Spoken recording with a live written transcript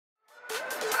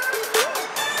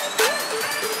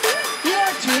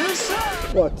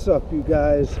What's up, you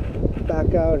guys?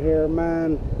 Back out here,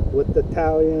 man, with the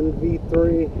Talion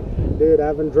V3. Dude, I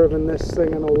haven't driven this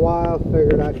thing in a while.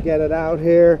 Figured I'd get it out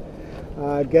here,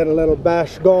 get a little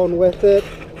bash going with it.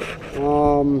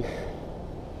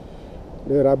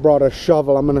 Dude, I brought a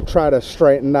shovel. I'm gonna try to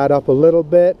straighten that up a little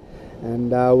bit,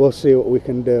 and we'll see what we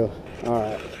can do.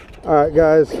 All right,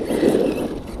 guys.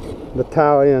 The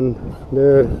Talion,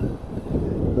 dude.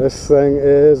 This thing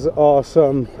is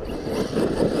awesome.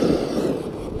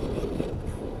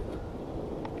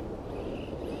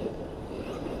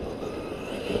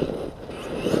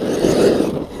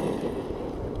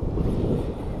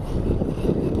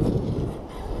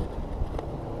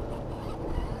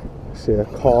 See a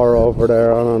car over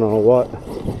there, I don't know what.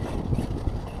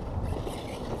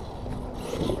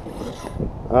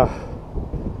 Oh,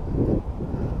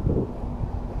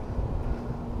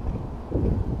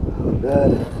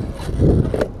 dead.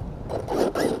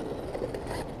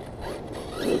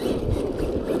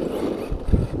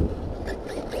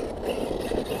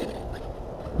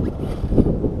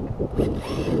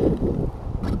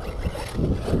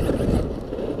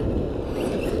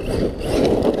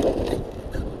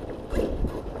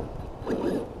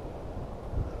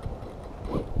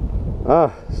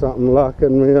 Something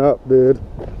locking me up, dude.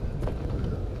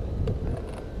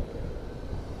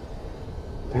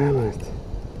 Damn it.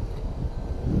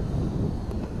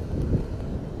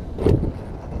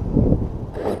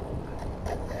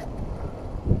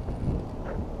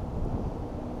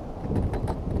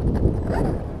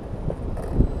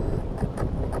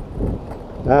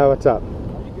 What's up?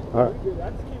 All right.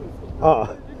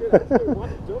 Oh.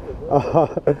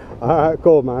 All right,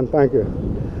 cool, man. Thank you.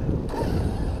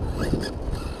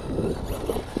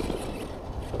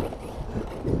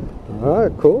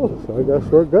 Alright, cool. So I guess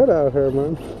we're good out here,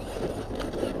 man.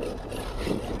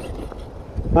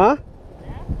 Huh?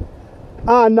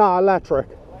 No, electric.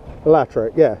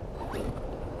 Electric, yeah.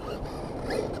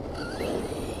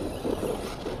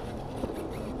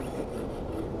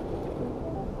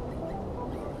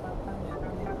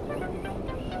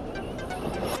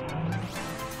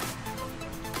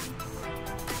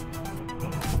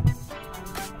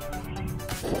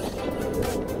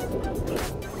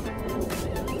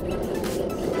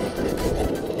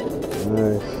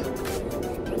 Nice.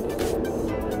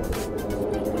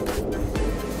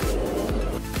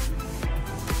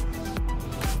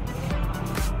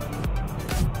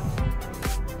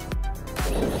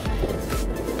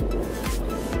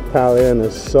 Talion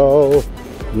is so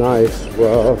nice,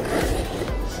 bro.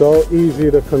 So easy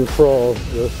to control,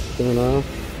 just, you know.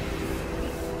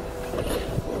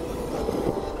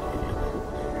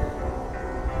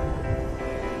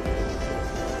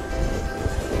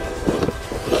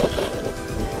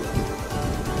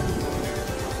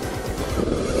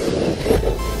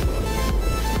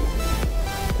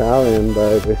 Talion,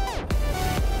 baby.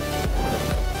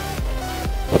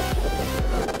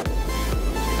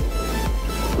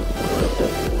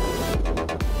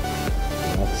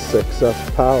 That's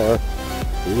 6S power.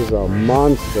 He's a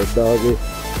monster, doggy.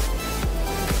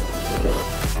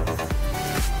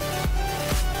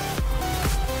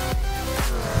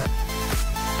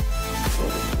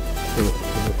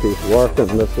 Keep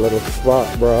working this little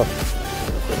spot, bro.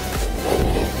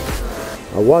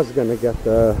 I was gonna get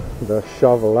the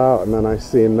shovel out, and then I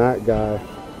seen that guy,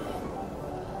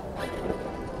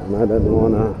 and I didn't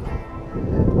wanna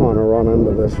run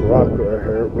into this rock right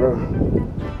here, bro.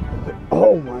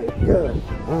 Oh my god!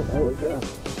 Oh, there we go.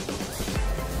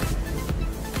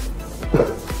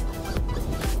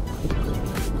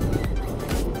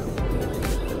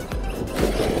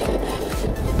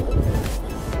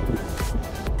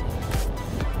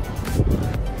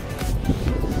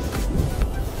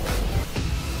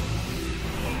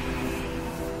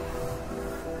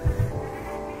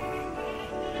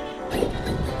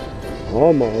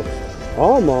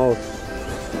 Almost,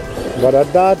 but I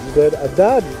dodged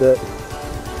it,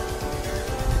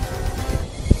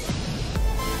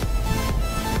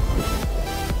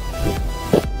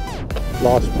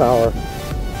 Lost power,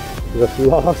 just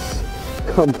lost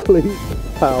complete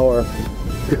power,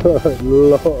 good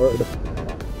lord.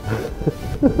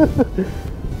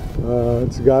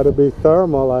 It's gotta be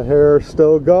thermal. I hear her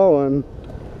still going,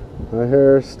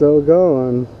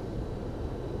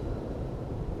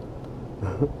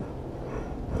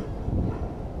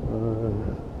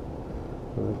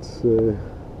 Let's see.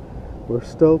 We're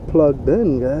still plugged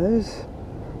in, guys.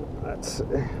 Let's see.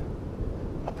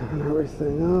 Turn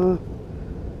everything off.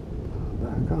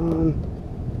 Back on.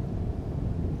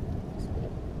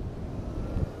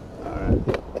 Alright.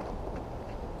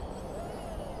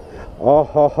 Oh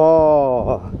ho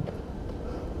ho!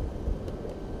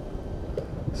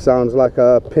 Sounds like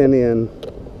a pinion.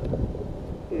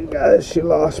 You guys, she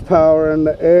lost power in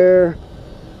the air.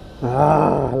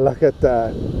 Ah, look at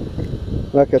that.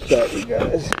 Look at that, you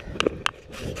guys.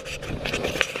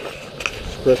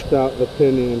 Stripped out the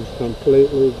pinion,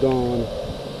 completely gone.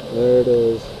 There it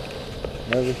is.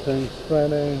 Everything's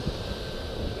spinning.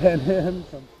 Pinion.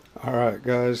 Alright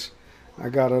guys, I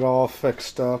got it all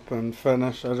fixed up and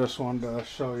finished. I just wanted to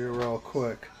show you real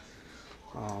quick.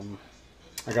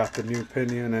 I got the new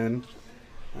pinion in,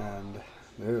 and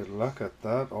dude, look at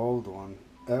that old one.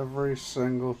 Every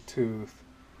single tooth,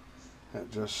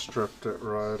 it just stripped it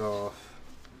right off.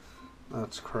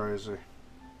 That's crazy.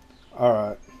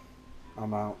 Alright,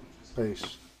 I'm out.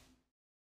 Peace.